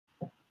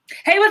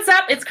Hey, what's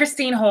up? It's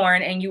Christine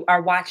Horn, and you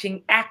are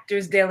watching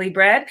Actors Daily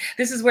Bread.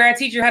 This is where I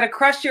teach you how to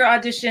crush your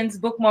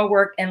auditions, book more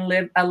work, and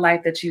live a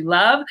life that you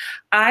love.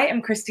 I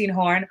am Christine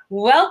Horn.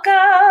 Welcome.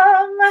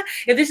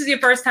 If this is your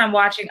first time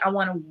watching, I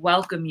want to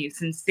welcome you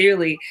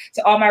sincerely.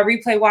 To all my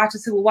replay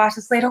watchers who will watch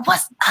this later,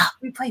 what's up,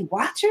 replay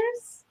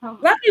watchers?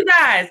 Love you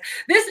guys.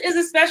 This is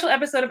a special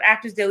episode of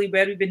Actors Daily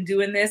Bread. We've been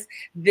doing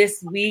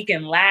this week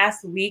and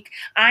last week.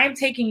 I'm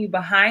taking you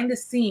behind the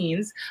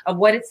scenes of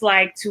what it's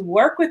like to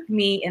work with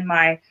me in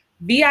my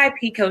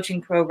VIP coaching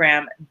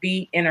program,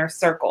 The Inner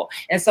Circle.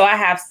 And so I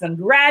have some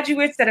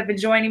graduates that have been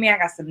joining me. I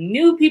got some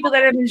new people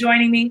that have been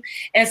joining me.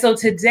 And so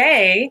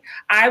today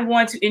I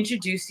want to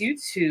introduce you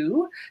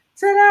to,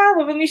 ta-da,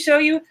 well, let me show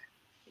you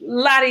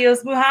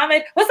LaDios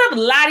Muhammad. What's up,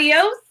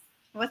 LaDios?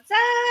 What's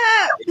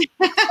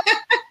up?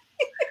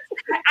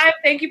 I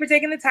thank you for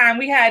taking the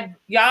time.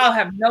 Y'all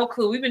have no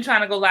clue. We've been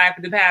trying to go live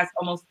for the past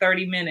almost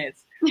 30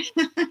 minutes.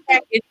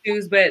 Tech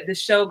issues, but the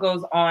show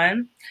goes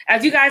on.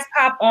 As you guys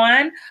pop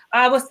on,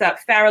 what's up?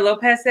 Farrah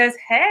Lopez says,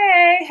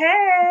 hey.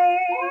 Hey,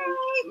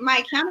 my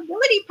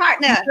accountability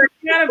partner.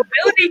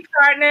 Accountability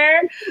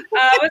partner.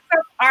 What's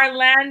up,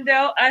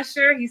 Orlando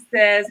Usher? He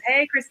says,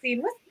 hey,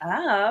 Christine, what's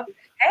up?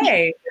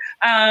 Hey.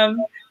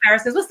 Farrah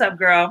says, what's up,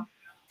 girl?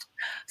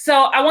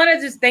 So I want to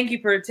just thank you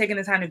for taking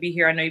the time to be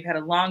here. I know you've had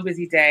a long,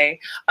 busy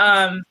day.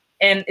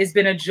 And it's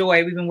been a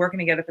joy. We've been working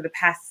together for the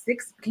past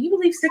can you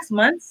believe 6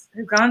 months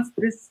have gone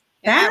this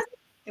fast?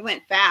 It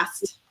went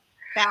fast.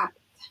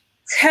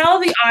 Tell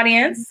the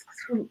audience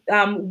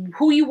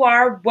who you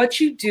are,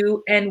 what you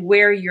do, and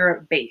where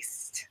you're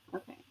based.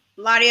 Okay.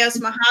 LaDios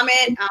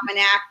Muhammad. I'm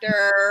an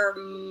actor,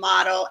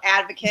 model,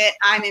 advocate.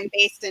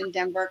 Based in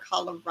Denver,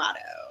 Colorado.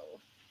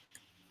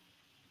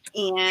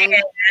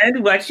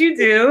 And what you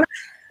do?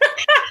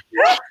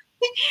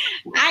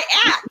 I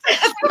act.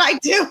 That's what I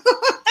do.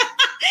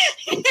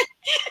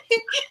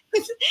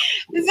 This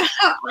is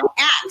how I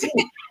act.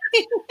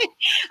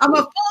 I'm a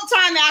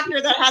full-time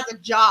actor that has a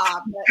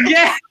job.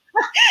 Yeah.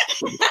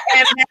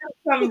 And that's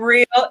some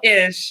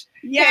real-ish.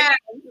 Yeah.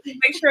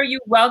 Make sure you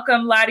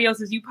welcome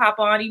LaDios as you pop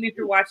on, even if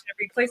you're watching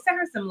a replay. Send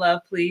her some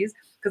love, please,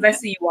 because I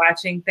see you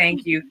watching.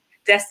 Thank you.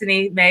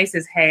 Destiny May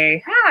says,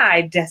 hey.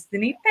 Hi,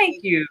 Destiny.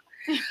 Thank you.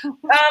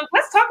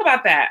 Let's talk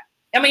about that.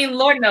 I mean,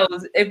 Lord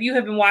knows, if you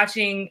have been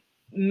watching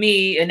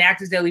me in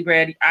Actors Daily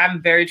Bread,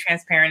 I'm very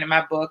transparent in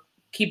my book,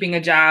 Keeping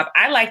a Job.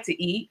 I like to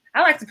eat.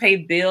 I like to pay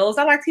bills.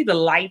 I like to keep the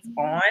lights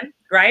on,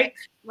 right?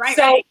 Right.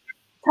 So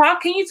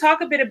can you talk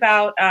a bit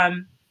about,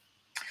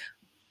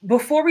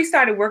 before we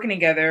started working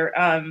together,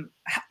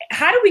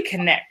 how do we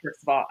connect,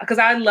 first of all? Because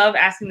I love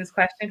asking this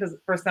question because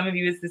for some of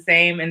you it's the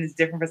same and it's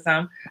different for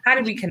some. How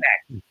did we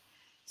connect?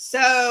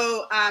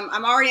 So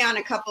I'm already on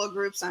a couple of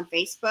groups on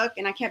Facebook,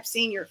 and I kept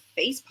seeing your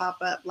face pop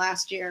up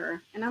last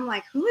year. And I'm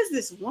like, who is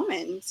this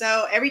woman?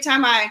 So every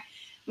time I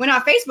went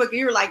on Facebook,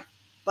 you were like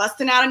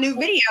busting out a new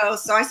video.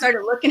 So I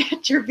started looking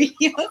at your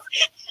videos.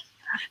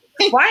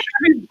 Why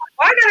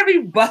gotta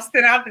be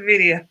busting out the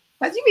video?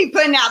 Because you be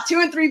putting out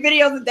 2 and 3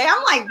 videos a day.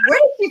 I'm like, where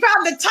did she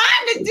find the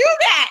time to do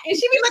that? And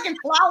she be looking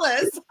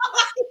flawless.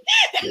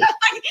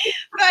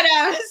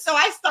 But so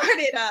I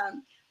started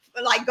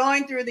like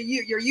going through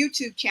your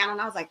YouTube channel, and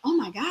I was like, oh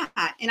my God.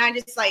 And I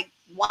just like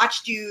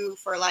watched you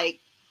for like,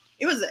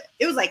 it was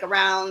like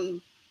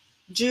around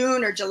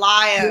June or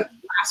July of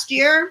last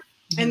year.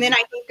 And then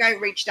I think I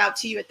reached out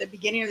to you at the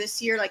beginning of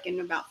this year, like in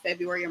about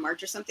February or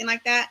March or something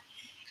like that.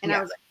 And I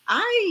was like,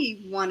 I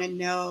want to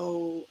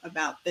know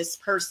about this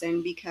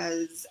person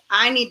because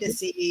I need to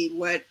see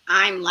what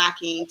I'm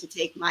lacking to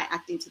take my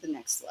acting to the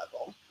next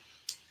level.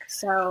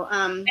 So,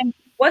 and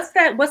what's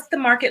the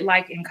market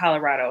like in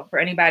Colorado for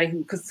anybody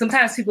because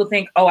sometimes people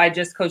think, oh, I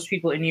just coach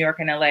people in New York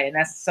and LA, and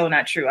that's so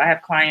not true. I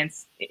have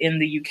clients in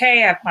the UK,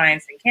 I have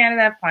clients in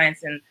Canada, I have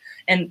clients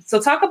and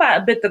so talk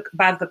about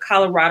about the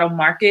Colorado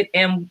market.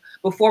 And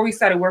before we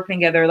started working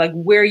together, like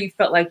where you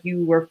felt like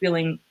you were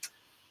feeling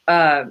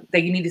that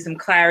you needed some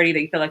clarity,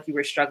 that you felt like you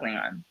were struggling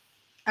on.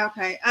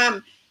 Okay.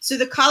 So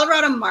the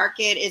Colorado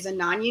market is a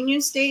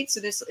non-union state.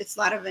 So it's a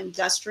lot of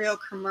industrial,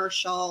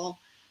 commercial,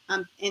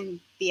 in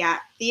the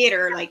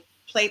theater, like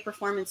play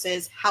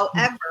performances.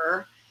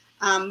 However,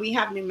 we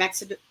have New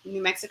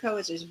Mexico,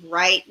 which is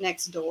right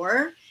next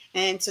door.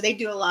 And so they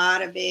do a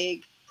lot of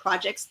big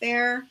projects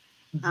there,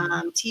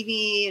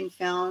 TV and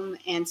film.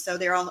 And so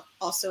they're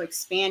also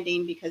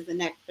expanding because the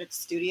Netflix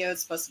studio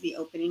is supposed to be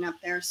opening up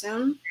there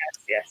soon.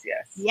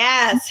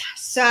 Yes.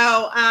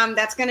 So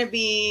that's going to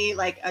be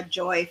like a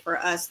joy for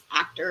us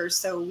actors.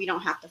 So we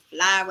don't have to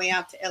fly way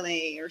out to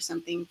LA or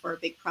something for a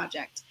big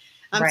project.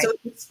 Right. So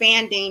it's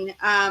expanding.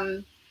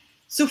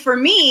 So for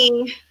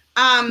me,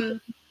 I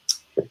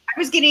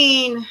was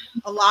getting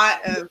a lot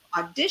of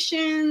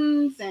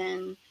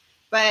auditions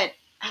but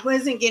I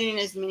wasn't getting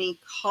as many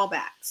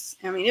callbacks.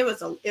 I mean,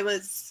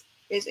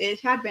 it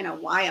had been a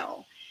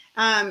while.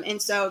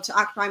 And so to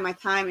occupy my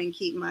time and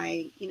keep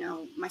my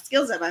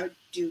skills up, I would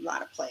do a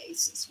lot of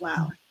plays as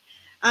well.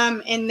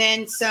 And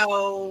then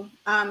so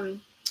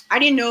I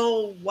didn't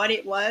know what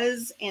it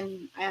was.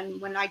 And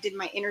when I did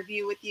my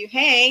interview with you,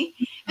 hey,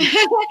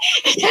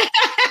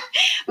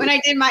 when I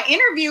did my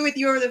interview with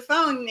you over the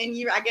phone, and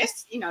you, I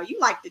guess, you know, you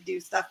like to do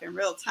stuff in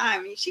real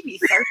time. And she'd be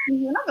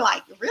searching you, and I'd be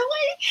like,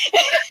 really?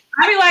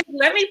 I'd be like,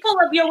 let me pull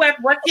up your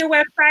what's your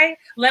website?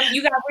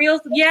 You got reels?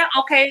 Yeah,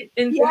 okay.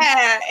 And so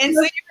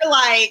you're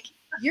like,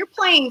 you're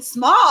playing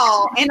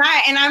small. And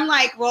I'm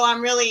like, well,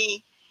 I'm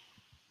really,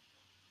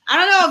 I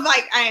don't know if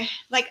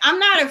I'm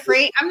not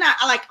afraid. I'm not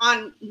like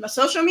on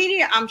social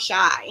media. I'm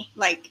shy.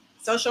 Like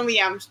social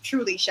media, I'm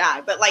truly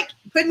shy. But like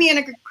put me in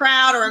a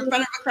crowd or in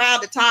front of a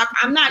crowd to talk,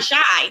 I'm not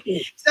shy.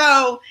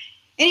 So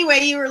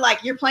anyway, you were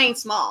like, you're playing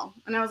small.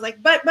 And I was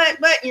like, but and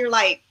you're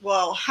like,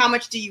 well, how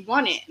much do you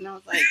want it? And I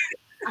was like,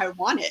 I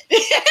want it.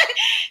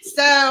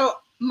 So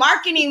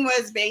marketing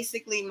was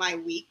basically my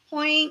weak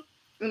point.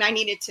 And I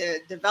needed to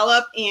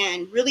develop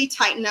and really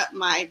tighten up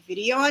my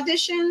video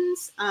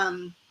auditions.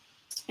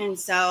 And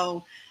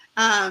so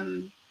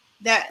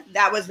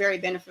that was very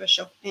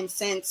beneficial. And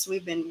since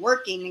we've been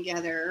working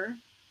together,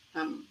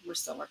 we're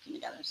still working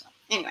together. So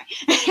anyway,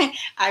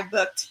 I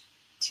booked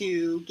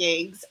 2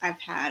 gigs. I've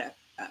had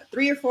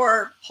 3 or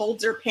 4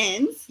 Holzer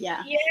pins.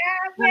 Yeah.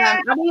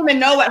 I didn't even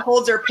know what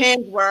Holzer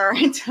pins were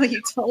until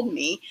you told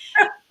me.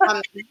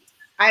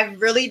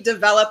 I've really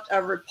developed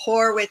a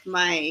rapport with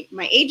my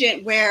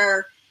agent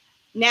where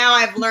now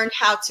I've learned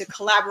how to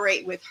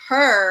collaborate with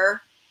her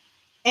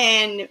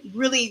and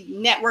really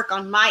network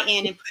on my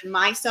end and put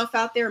myself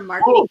out there,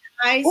 marketing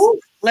guys.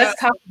 Let's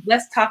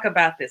talk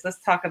about this.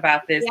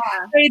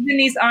 Yeah. Hey,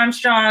 Denise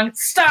Armstrong,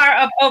 star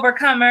of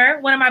Overcomer,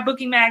 one of my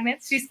booking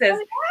magnets. She says,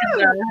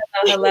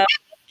 hello.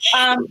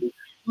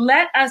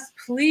 Let us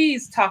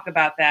please talk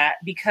about that,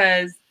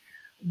 because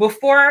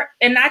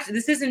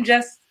this isn't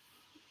just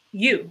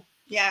you.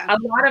 Yeah. A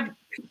lot of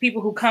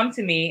people who come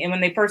to me, and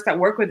when they first start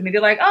work with me, they're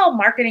like, oh,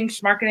 marketing,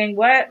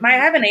 what? I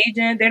have an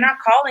agent. They're not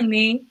calling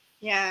me.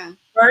 Yeah.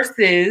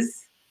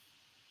 Versus,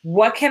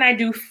 what can I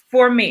do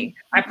for me?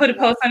 I put a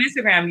post on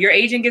Instagram. Your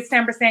agent gets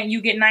 10%,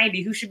 you get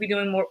 90%. Who should be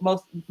doing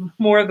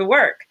more of the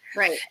work?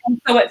 Right. And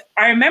so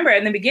I remember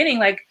in the beginning,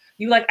 like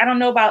I don't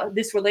know about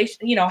this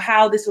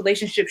how this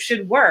relationship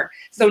should work.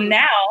 So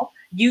now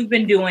you've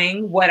been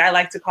doing what I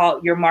like to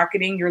call your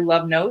marketing, your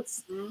love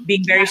notes,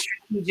 being very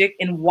strategic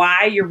in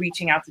why you're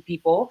reaching out to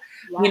people.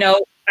 Yeah. You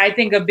know, I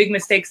think a big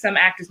mistake some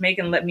actors make,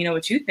 and let me know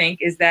what you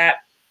think, is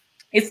that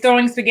it's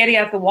throwing spaghetti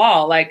at the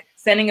wall, like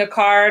sending a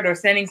card or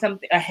sending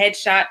a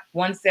headshot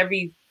once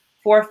every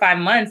 4 or 5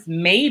 months,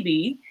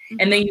 maybe.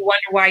 And then you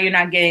wonder why you're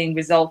not getting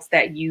results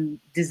that you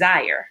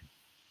desire.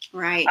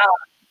 Right.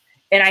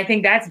 And I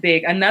think that's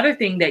big. Another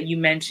thing that you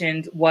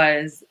mentioned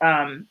was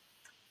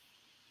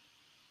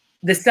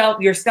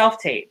your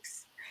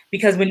self-tapes.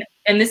 Because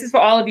and this is for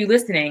all of you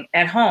listening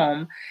at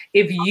home,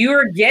 if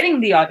you're getting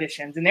the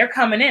auditions and they're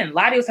coming in,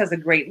 LaDios has a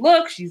great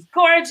look. She's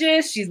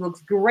gorgeous. She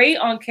looks great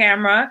on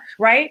camera,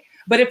 right?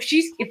 But that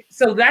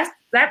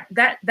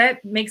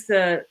makes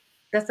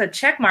that's a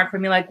check mark for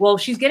me. Like, well,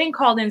 she's getting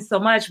called in so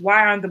much. Why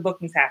aren't the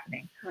bookings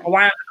happening? Right. Or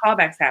why aren't the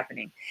callbacks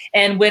happening?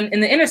 And when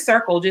in the inner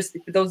circle, just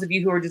for those of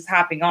you who are just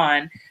hopping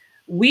on,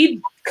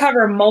 we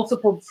cover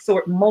multiple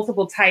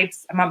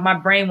types. My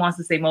brain wants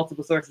to say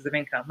multiple sources of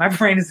income. My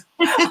brain is.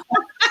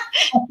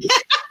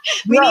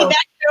 We need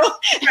that too.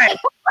 Right.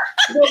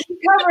 So we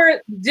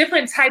cover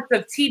different types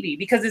of TV,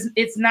 because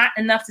it's not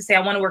enough to say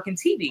I want to work in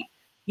TV.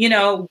 You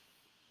know,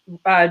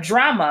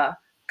 drama,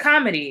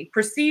 comedy,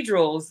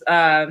 procedurals,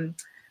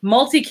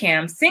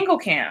 multicam, single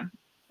cam.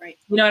 Right.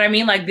 You know what I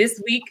mean? Like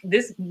this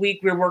week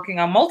we're working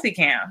on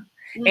multicam,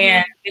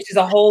 and which is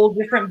a whole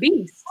different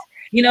beast.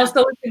 You know,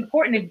 so it's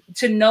important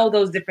to know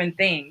those different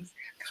things.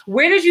 I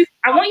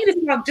want you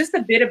to talk just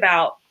a bit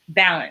about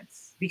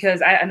balance,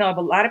 because I know of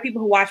a lot of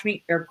people who watch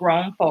me, they're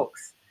grown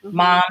folks,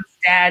 moms,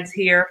 dads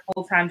here,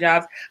 full-time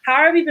jobs. How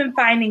have you been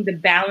finding the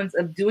balance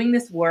of doing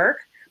this work?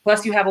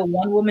 Plus you have a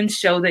one-woman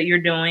show that you're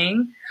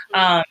doing.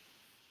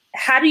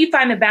 How do you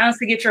find the balance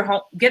to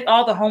get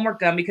all the homework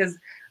done? Because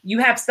you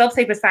have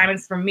self-tape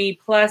assignments from me,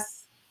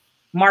 plus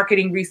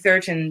marketing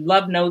research and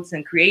love notes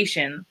and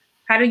creation.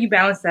 How do you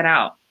balance that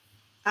out?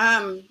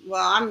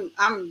 Well,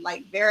 I'm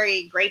like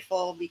very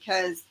grateful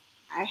because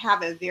I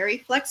have a very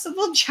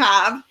flexible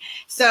job.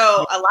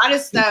 So a lot of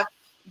stuff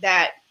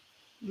that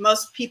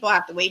most people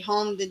have to wait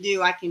home to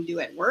do, I can do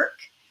at work.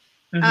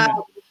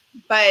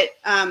 But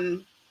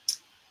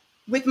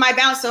with my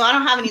balance, so I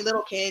don't have any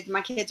little kids.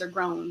 My kids are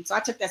grown. So I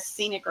took that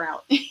scenic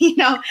route, you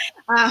know.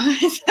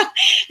 So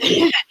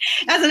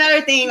that's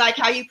another thing, like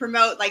how you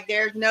promote, like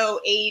there's no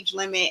age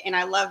limit. And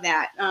I love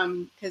that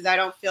because I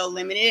don't feel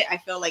limited. I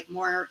feel like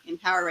more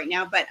empowered right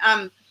now. But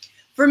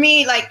for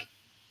me, like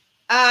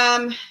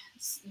there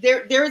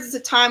was a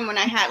time when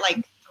I had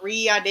like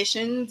 3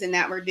 auditions and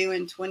that we're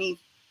doing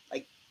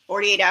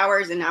 48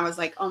 hours. And I was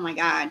like, oh my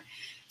God.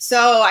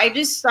 So I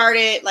just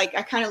started, like,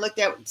 I kind of looked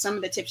at some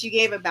of the tips you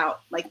gave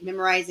about like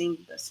memorizing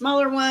the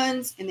smaller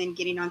ones and then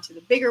getting onto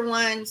the bigger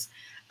ones.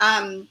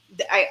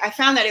 I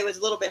found that it was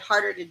a little bit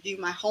harder to do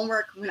my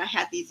homework when I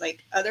had these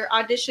like other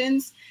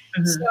auditions.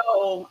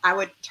 So I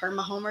would turn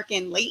my homework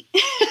in late.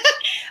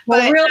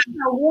 But real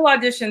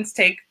auditions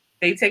take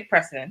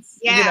precedence.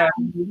 Yeah.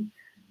 You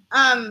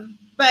know?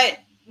 But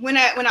when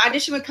an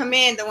audition would come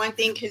in, the one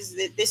thing, because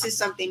this is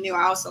something new,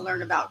 I also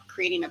learned about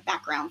creating a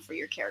background for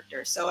your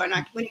character. So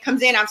when it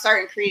comes in, I'm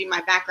starting creating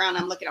my background.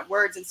 I'm looking up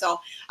words. And so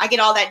I get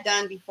all that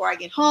done before I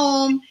get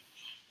home.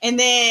 And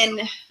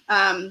then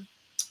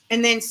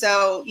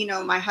so, you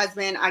know, my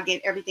husband, I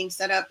get everything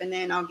set up, and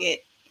then I'll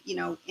get, you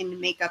know, into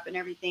makeup and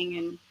everything,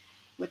 and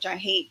which I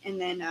hate.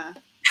 And then,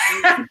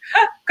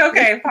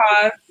 okay,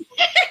 pause.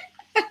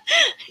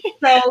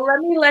 So let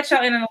me let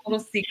y'all in on a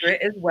little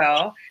secret as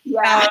well.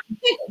 Yeah.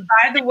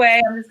 By the way,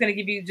 I'm just going to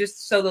give you,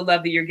 just show the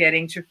love that you're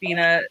getting.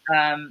 Trifina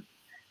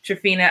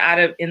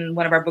in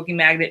one of our Booking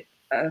Magnet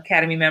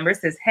Academy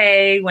members says,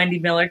 hey. Wendy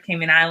Miller,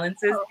 Cayman Island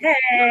says,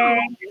 hey.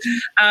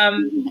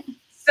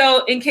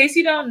 So in case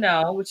you don't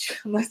know, which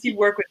unless you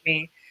work with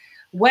me,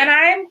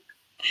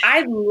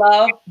 I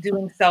love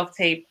doing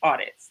self-tape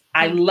audits.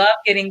 I love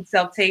getting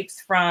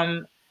self-tapes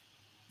from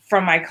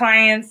my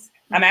clients.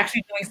 I'm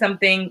actually doing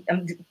something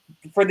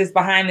for this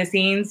behind the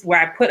scenes where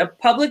I put a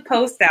public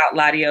post out,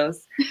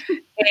 LaDios.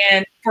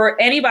 And for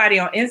anybody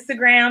on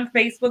Instagram,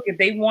 Facebook, if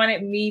they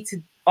wanted me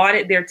to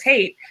audit their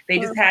tape, they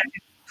just had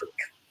to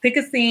pick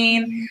a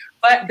scene,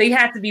 but they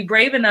had to be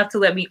brave enough to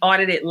let me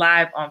audit it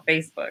live on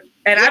Facebook.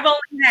 And I've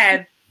only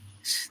had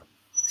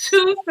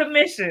 2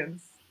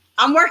 submissions.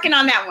 I'm working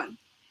on that one.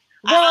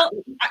 Well,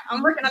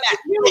 I'm working on that.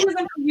 It really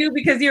isn't for you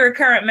because you're a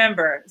current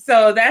member.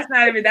 So that's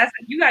not even,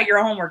 you got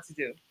your homework to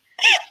do.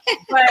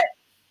 But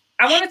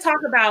I want to talk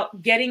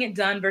about getting it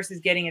done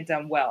versus getting it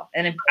done well.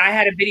 And I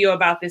had a video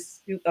about this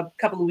a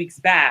couple of weeks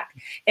back.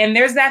 And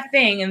there's that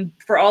thing, and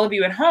for all of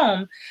you at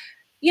home,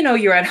 you know,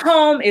 you're at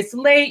home, it's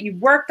late, you've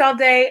worked all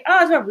day.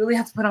 Oh, do I really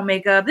have to put on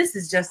makeup? This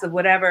is just a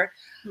whatever.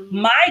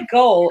 My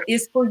goal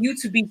is for you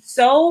to be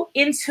so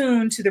in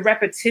tune to the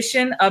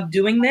repetition of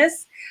doing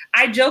this.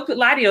 I joked with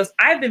LaDios,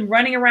 I've been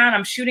running around,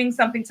 I'm shooting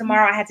something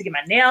tomorrow. I had to get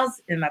my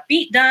nails and my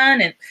feet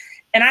done.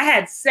 And I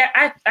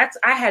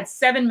had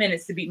 7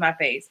 minutes to beat my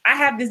face. I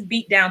have this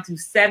beat down to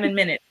 7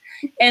 minutes.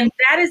 And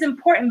that is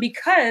important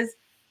because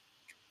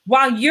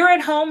while you're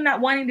at home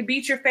not wanting to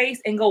beat your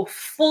face and go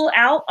full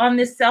out on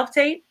this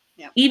self-tape,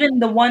 even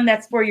the one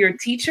that's for your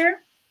teacher,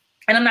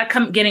 and I'm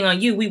not getting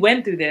on you, we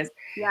went through this,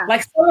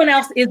 like someone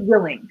else is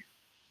willing.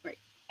 Right.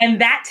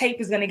 And that tape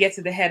is going to get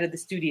to the head of the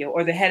studio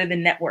or the head of the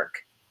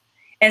network.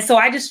 And so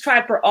I just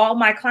tried for all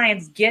my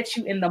clients, get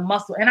you in the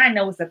muscle. And I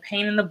know it's a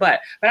pain in the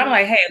butt, but I'm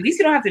like, hey, at least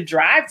you don't have to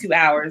drive 2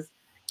 hours,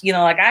 you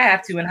know, like I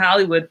have to in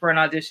Hollywood for an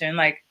audition.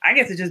 Like I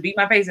get to just beat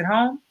my face at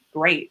home.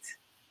 Great.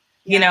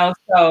 You know,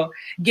 so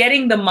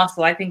getting the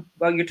muscle, I think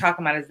what you're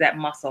talking about is that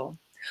muscle.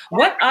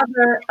 What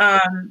other,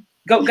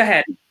 go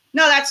ahead.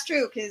 No, that's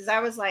true. Cause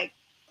I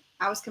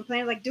was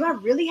complaining, like, do I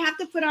really have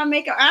to put on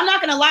makeup? I'm not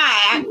going to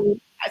lie.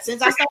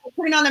 Since I started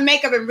putting on the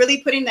makeup and really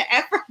putting the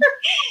effort,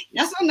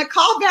 that's when the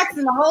callbacks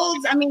and the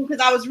holds, I mean, because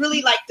I was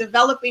really like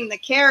developing the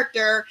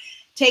character,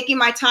 taking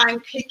my time,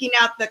 picking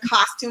out the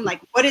costume,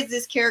 like what does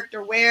this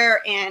character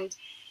wear? And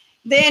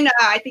then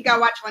I think I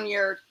watched one of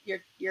your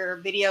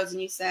videos and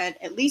you said,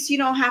 at least you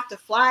don't have to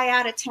fly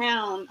out of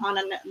town on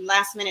a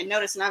last minute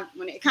notice. And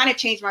when it kind of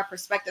changed my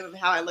perspective of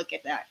how I look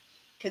at that.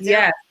 Because there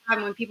was a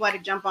time when people had to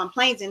jump on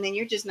planes and then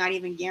you're just not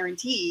even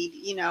guaranteed,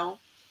 you know,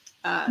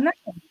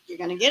 you're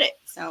going to get it.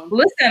 So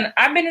listen,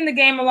 I've been in the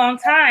game a long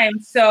time.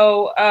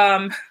 So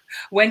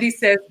Wendy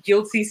says,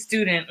 guilty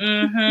student.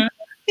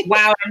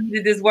 Wow, I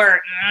needed this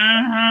work.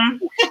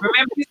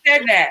 Remember you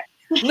said that.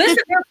 Listen,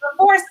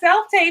 before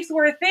self-tapes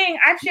were a thing,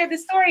 I've shared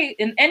this story,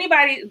 and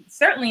anybody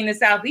certainly in the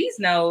Southeast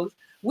knows,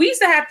 we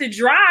used to have to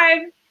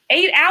drive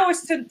 8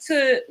 hours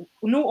to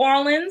New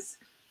Orleans,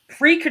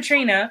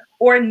 pre-Katrina,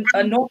 or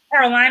North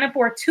Carolina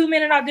for a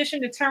 2-minute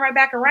audition to turn right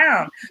back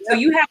around. So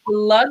you have the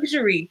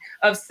luxury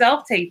of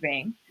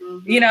self-taping,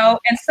 you know,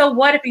 and so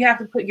what if you have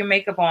to put your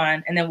makeup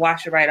on and then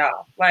wash it right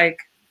off? Like,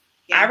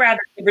 I'd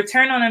rather, the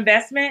return on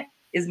investment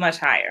is much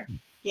higher.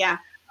 Yeah.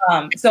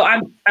 So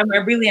I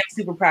really am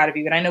super proud of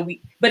you. And I know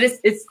but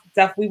it's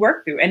stuff we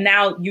work through. And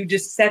now you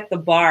just set the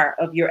bar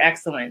of your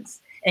excellence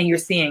and you're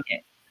seeing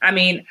it. I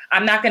mean,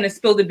 I'm not going to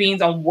spill the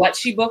beans on what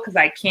she booked because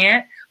I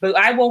can't, but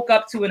I woke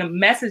up to a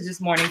message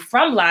this morning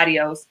from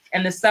LaDios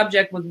and the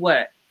subject was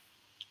what?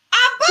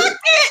 I booked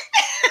it.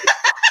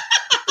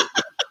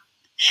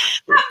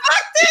 I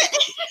booked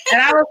it.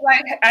 And I was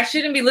like, I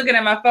shouldn't be looking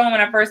at my phone when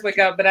I first wake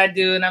up, but I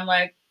do. And I'm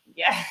like,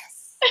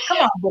 yes, come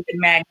on, booking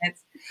magnets.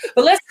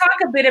 But let's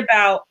talk a bit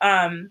about,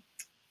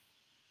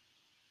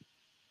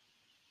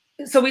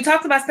 so we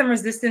talked about some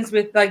resistance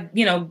with like,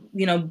 you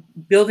know,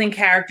 building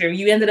character.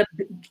 You ended up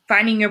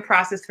finding your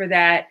process for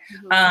that.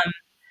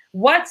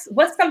 What's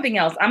something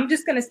else? I'm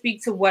just going to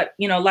speak to what,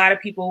 you know, a lot of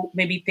people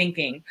may be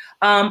thinking.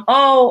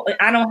 Oh,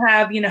 I don't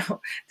have, you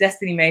know,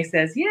 Destiny May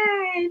says,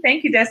 yay,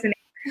 thank you, Destiny.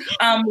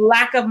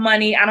 Lack of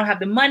money. I don't have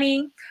the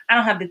money. I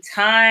don't have the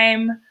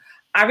time.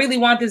 I really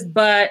want this,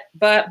 but.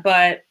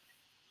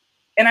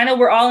 And I know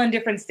we're all in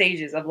different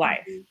stages of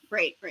life.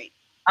 Great, great.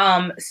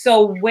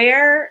 So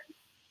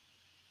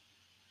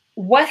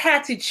what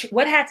had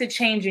to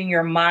change in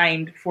your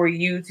mind for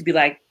you to be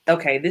like,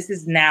 okay, this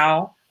is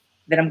now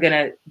that I'm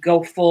gonna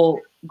go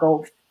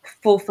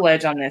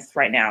full-fledged on this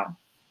right now?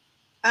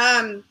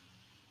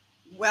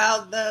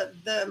 Well,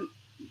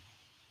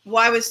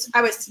 I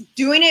was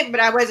doing it,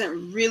 but I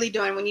wasn't really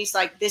doing. When you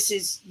like,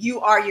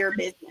 you are your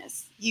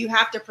business. You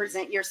have to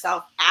present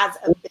yourself as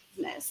a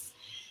business.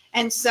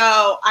 And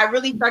so I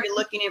really started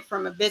looking at it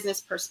from a business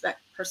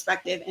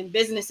perspective, and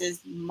businesses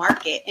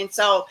market. And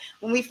so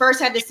when we first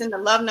had to send the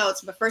love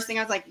notes, the first thing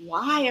I was like,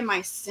 why am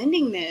I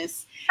sending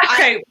this?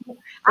 Okay.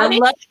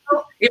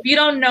 If you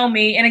don't know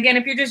me, and again,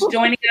 if you're just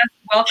joining us,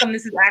 welcome.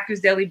 This is Actors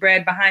Daily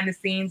Bread, behind the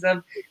scenes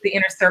of the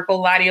Inner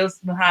Circle.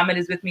 LaDios Muhammad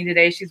is with me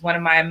today. She's one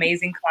of my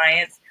amazing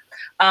clients.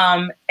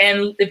 And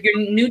if you're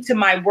new to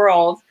my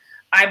world,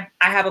 I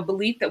have a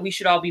belief that we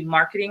should all be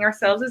marketing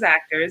ourselves as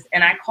actors,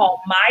 and I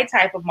call my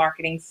type of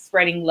marketing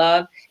spreading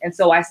love, and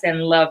so I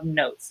send love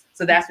notes.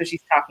 So that's what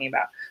she's talking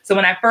about. So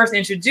when I first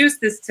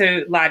introduced this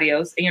to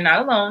LaDios, and you're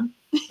not alone,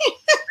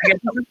 I get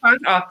this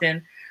response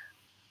often,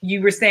 you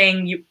were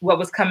saying what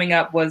was coming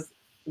up was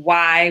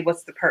why,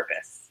 what's the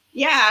purpose?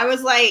 Yeah, I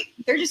was like,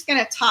 they're just going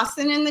to toss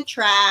it in the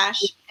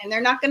trash, and they're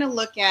not going to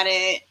look at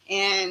it,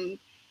 and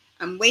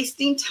I'm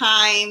wasting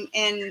time.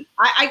 And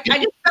I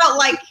just felt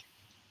like,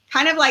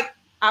 kind of like,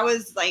 I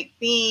was like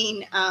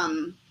being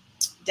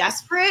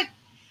desperate.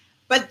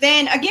 But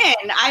then again,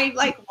 I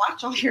like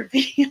watch all your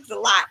videos a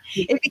lot.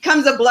 It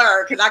becomes a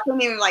blur because I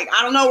couldn't even I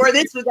don't know where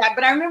this was at.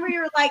 But I remember you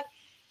were like,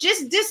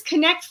 just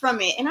disconnect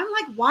from it. And I'm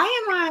like,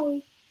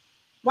 why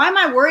am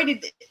I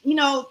worried,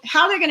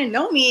 how they're going to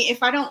know me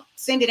if I don't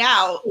send it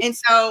out? And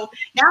so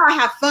now I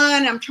have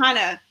fun. I'm trying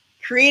to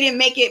create and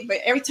make it. But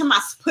every time I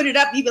put it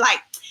up, you'd be like,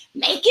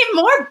 make it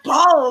more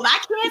bold. I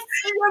can't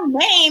see your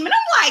name. And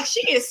I'm like,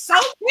 she is so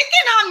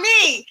picking on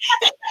me.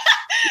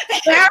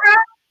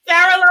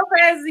 Sarah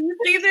Lopez, you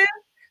see this?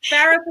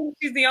 Sarah thinks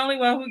she's the only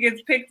one who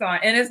gets picked on.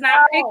 And it's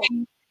not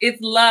picking,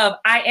 it's love.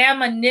 I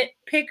am a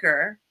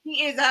nitpicker.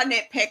 He is a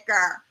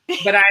nitpicker.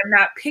 But I'm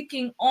not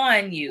picking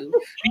on you.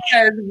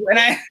 Because when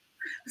I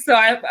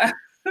have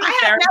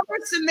never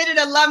submitted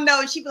a love note,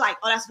 and she'd be like,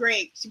 oh, that's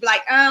great. She'd be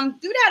like,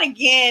 do that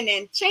again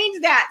and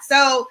change that.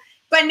 So,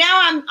 but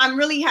now I'm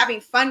really having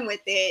fun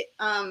with it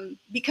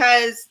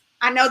because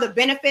I know the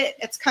benefit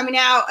that's coming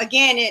out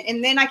again.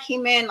 And then I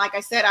came in, like I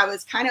said, I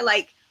was kind of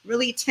like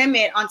really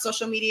timid on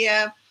social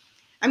media.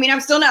 I mean,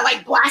 I'm still not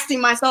like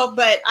blasting myself,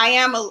 but I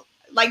am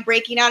like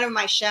breaking out of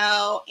my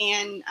shell,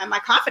 and my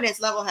confidence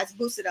level has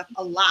boosted up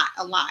a lot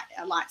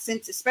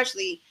since,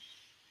 especially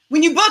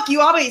when you book,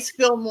 you always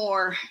feel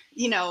more,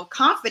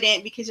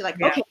 confident because you're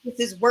like, okay, this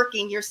is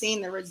working. You're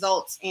seeing the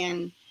results.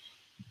 And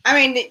I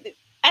mean,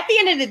 at the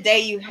end of the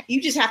day,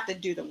 you just have to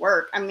do the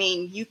work. I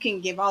mean, you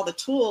can give all the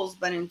tools,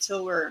 but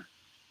until we're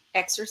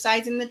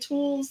exercising the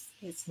tools,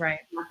 it's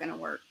not going to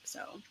work.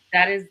 So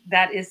that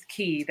is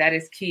key. That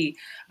is key.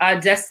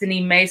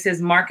 Destiny May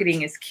says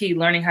marketing is key.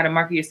 Learning how to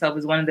market yourself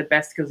is one of the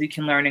best skills you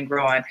can learn and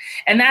grow on.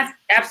 And that's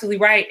absolutely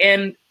right.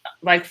 And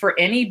like for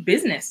any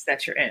business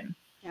that you're in,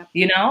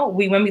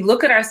 when we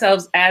look at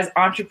ourselves as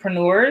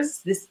entrepreneurs,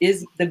 this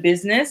is the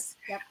business.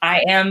 Yep.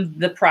 I am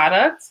the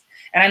product.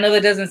 And I know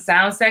that doesn't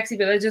sound sexy,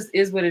 but it just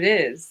is what it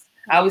is.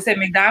 I always say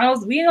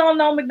McDonald's, we all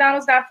know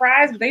McDonald's got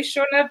fries, but they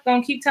sure enough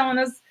gonna keep showing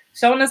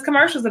us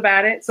commercials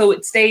about it. So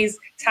it stays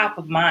top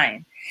of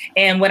mind.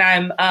 And when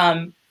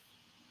I'm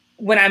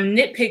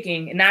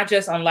nitpicking, not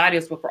just on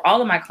LaDios, but for all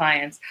of my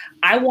clients,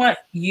 I want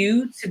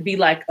you to be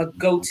like a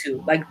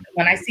go-to. Like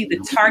when I see the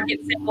Target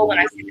symbol, when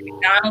I see the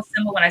McDonald's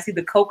symbol, when I see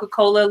the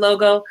Coca-Cola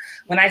logo,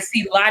 when I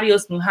see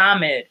LaDios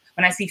Muhammad,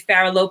 when I see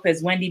Farrah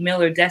Lopez, Wendy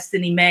Miller,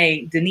 Destiny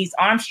May, Denise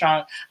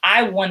Armstrong,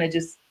 I want to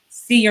just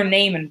see your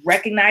name and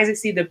recognize it,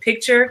 see the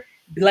picture,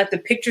 let the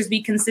pictures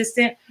be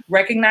consistent,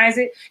 recognize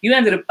it. You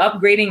ended up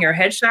upgrading your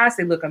headshots.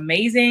 They look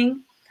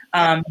amazing.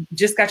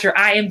 Just got your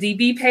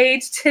IMDb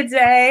page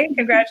today.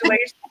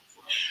 Congratulations.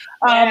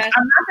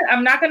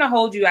 I'm not going to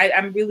hold you.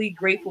 I'm really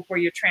grateful for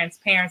your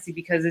transparency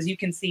because as you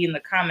can see in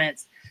the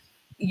comments,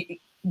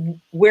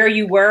 where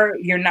you were,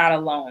 you're not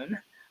alone.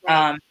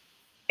 Right.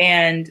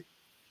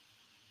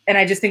 And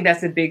I just think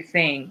that's a big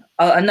thing.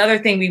 Another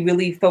thing we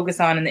really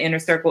focus on in the Inner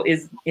Circle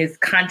is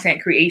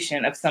content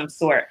creation of some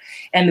sort.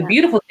 And the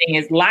beautiful thing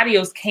is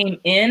LaDios came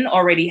in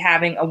already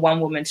having a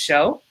one-woman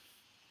show.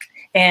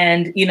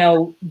 And,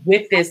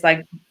 with this,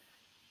 like,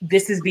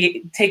 this is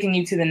taking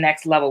you to the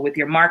next level with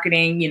your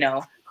marketing,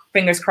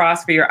 fingers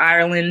crossed for your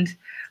Ireland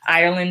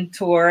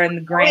tour and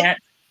the grant.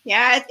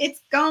 Yeah,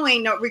 it's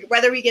going,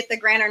 whether we get the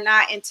grant or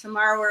not. And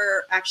tomorrow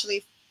we're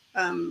actually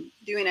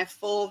doing a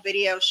full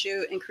video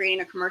shoot and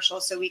creating a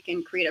commercial so we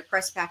can create a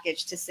press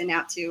package to send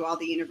out to all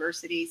the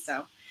universities.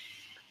 So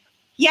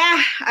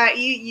yeah,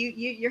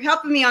 you're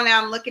helping me on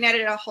that. I'm looking at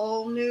it a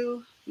whole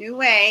new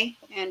way.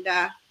 And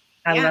I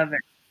love it.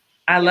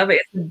 I love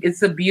it.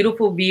 It's a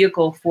beautiful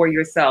vehicle for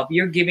yourself.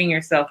 You're giving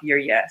yourself your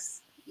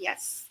yes.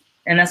 Yes.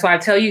 And that's why I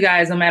tell you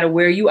guys, no matter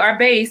where you are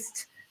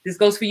based, this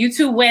goes for you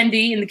too,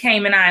 Wendy in the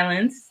Cayman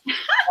Islands,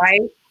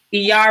 right?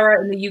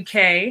 Iara in the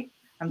UK.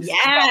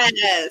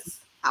 Yes.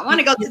 I want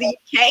to go to the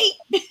UK.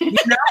 You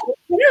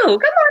know,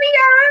 come on,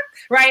 Iara.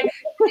 Right?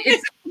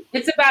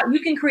 It's about, you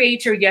can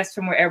create your yes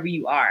from wherever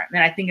you are.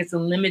 And I think it's a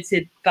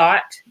limited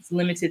thought. It's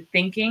limited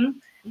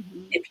thinking.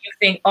 Mm-hmm. If you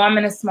think, oh, I'm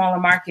in a smaller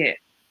market,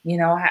 you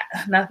know,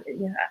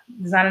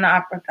 there's not an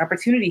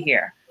opportunity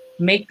here.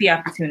 Make the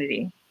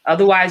opportunity.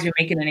 Otherwise, you're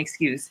making an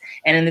excuse.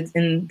 And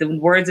in the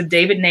words of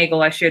David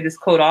Nagel, I share this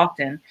quote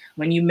often: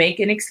 when you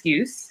make an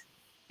excuse,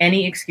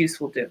 any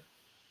excuse will do.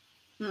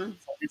 So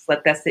just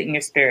let that sit in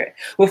your spirit.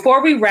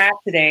 Before we wrap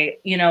today,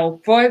 you know,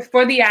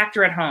 for the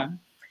actor at home,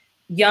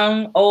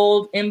 young,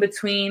 old, in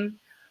between,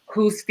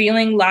 who's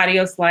feeling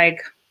LaDios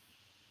like,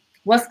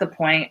 what's the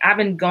point? I've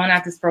been going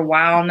at this for a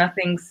while. I'm not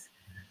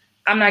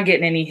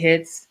getting any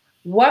hits.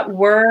 What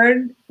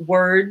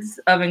words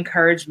of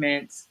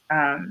encouragement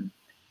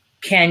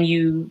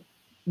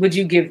would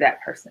you give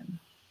that person?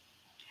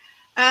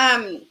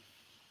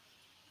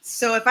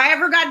 So if I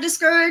ever got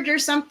discouraged or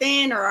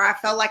something, or I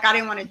felt like I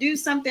didn't want to do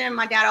something,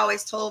 my dad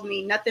always told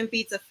me nothing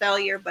beats a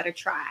failure but a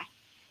try.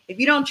 If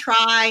you don't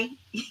try,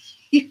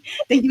 then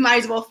you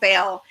might as well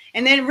fail.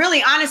 And then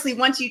really, honestly,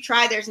 once you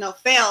try, there's no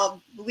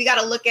fail. We got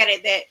to look at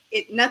it that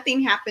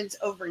nothing happens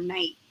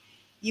overnight.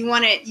 You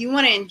want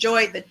to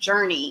enjoy the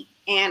journey.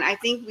 And I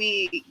think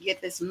we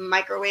get this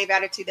microwave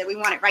attitude that we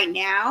want it right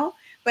now.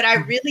 But I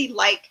really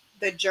like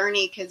the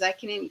journey because I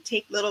can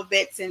take little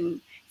bits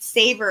and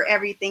savor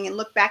everything and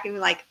look back and be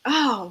like,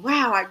 oh,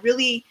 wow, I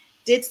really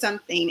did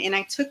something. And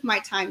I took my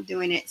time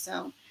doing it.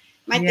 So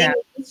my thing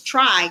is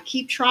try,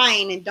 keep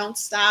trying and don't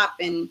stop.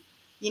 And,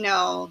 you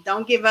know,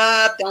 don't give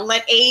up. Don't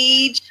let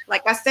age.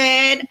 Like I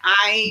said,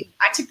 I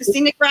took the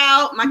scenic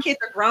route. My kids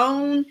are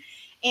grown.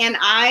 And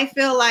I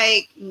feel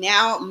like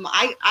now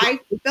I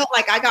felt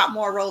like I got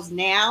more roles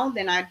now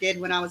than I did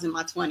when I was in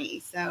my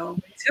 20s. So,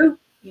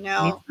 you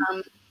know,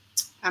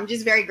 I'm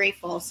just very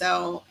grateful.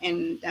 So,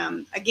 and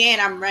again,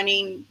 I'm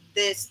running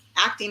this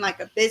acting like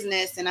a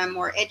business, and I'm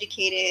more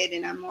educated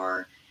and I'm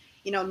more,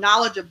 you know,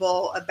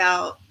 knowledgeable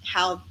about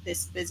how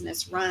this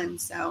business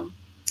runs. So,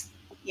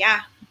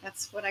 yeah,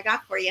 that's what I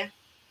got for you.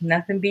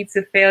 Nothing beats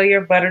a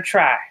failure but a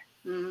try.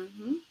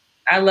 Mm-hmm.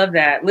 I love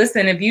that.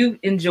 Listen, if you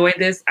enjoyed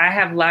this, I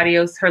have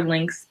LaDios, her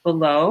links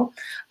below.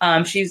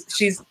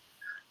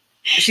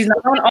 She's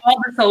not on all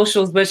the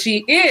socials, but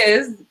she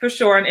is for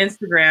sure on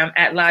Instagram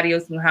at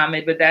LaDios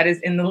Muhammad, but that is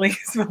in the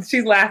links.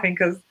 She's laughing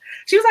because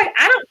she was like,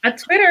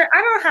 Twitter,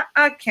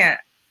 I can't.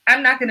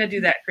 I'm not going to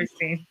do that,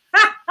 Christine.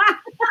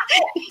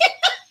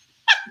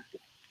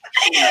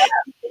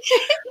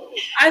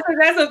 I said,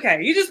 that's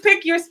okay. You just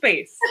pick your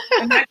space.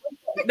 And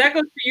that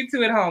goes for you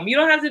two at home. You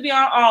don't have to be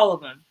on all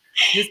of them.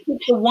 Just pick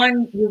the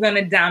one you're going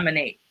to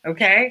dominate.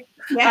 Okay.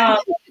 Yeah.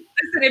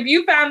 Listen,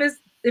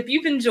 if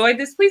you've enjoyed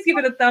this, please give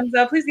it a thumbs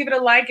up. Please give it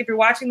a like. If you're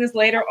watching this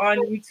later on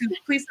YouTube,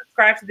 please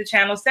subscribe to the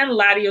channel. Send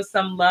LaDios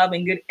some love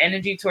and good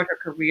energy toward her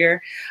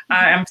career.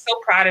 I'm so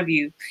proud of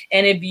you.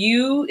 And if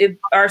you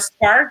are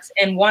sparked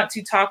and want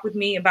to talk with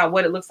me about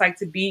what it looks like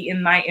to be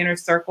in my inner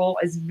circle,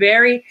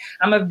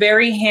 I'm a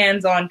very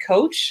hands-on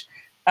coach.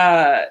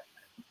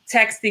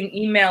 Texting,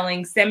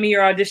 emailing, send me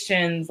your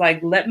auditions. Like,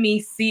 let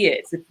me see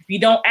it. If you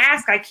don't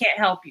ask, I can't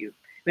help you.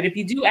 But if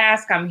you do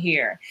ask, I'm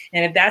here.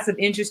 And if that's of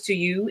interest to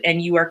you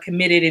and you are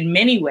committed in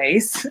many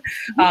ways,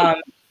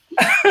 because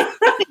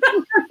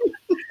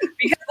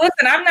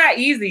listen, I'm not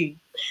easy.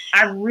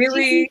 I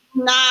really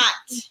not.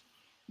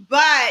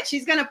 But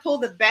she's going to pull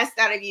the best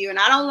out of you. And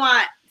I don't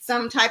want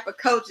some type of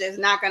coach that's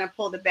not going to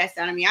pull the best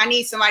out of me. I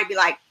need somebody to be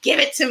like, give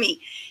it to me.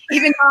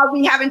 Even though I'll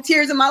be having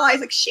tears in my eyes,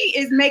 like, she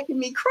is making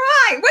me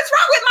cry. What's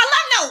wrong with my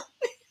love note?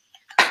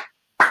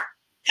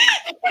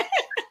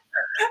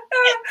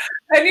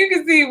 And you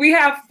can see we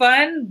have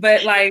fun,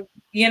 but like,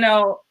 you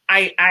know,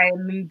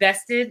 I'm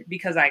invested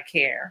because I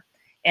care.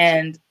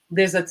 And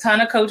there's a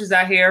ton of coaches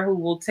out here who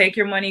will take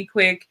your money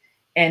quick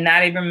and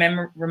not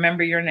even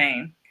remember your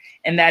name.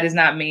 And that is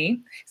not me.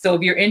 So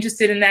if you're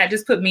interested in that,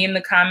 just put me in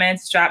the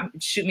comments,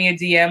 shoot me a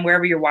DM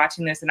wherever you're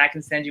watching this, and I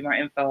can send you more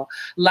info.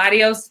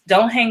 LaDios,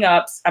 don't hang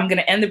up. I'm going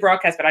to end the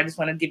broadcast, but I just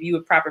want to give you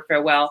a proper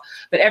farewell.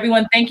 But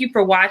everyone, thank you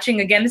for watching.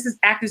 Again, this is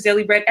Actors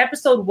Daily Bread,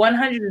 episode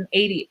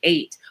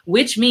 188,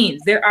 which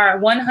means there are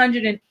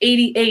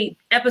 188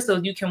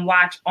 episodes you can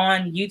watch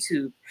on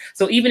YouTube.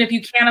 So even if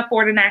you can't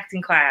afford an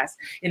acting class,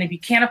 and if you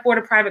can't afford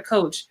a private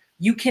coach,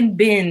 you can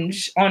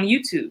binge on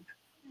YouTube.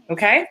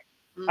 Okay?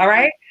 All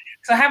right?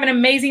 So have an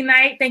amazing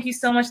night. Thank you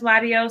so much,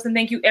 LaDios. And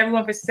thank you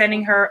everyone for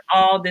sending her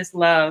all this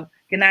love.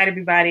 Good night,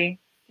 everybody.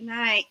 Good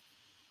night.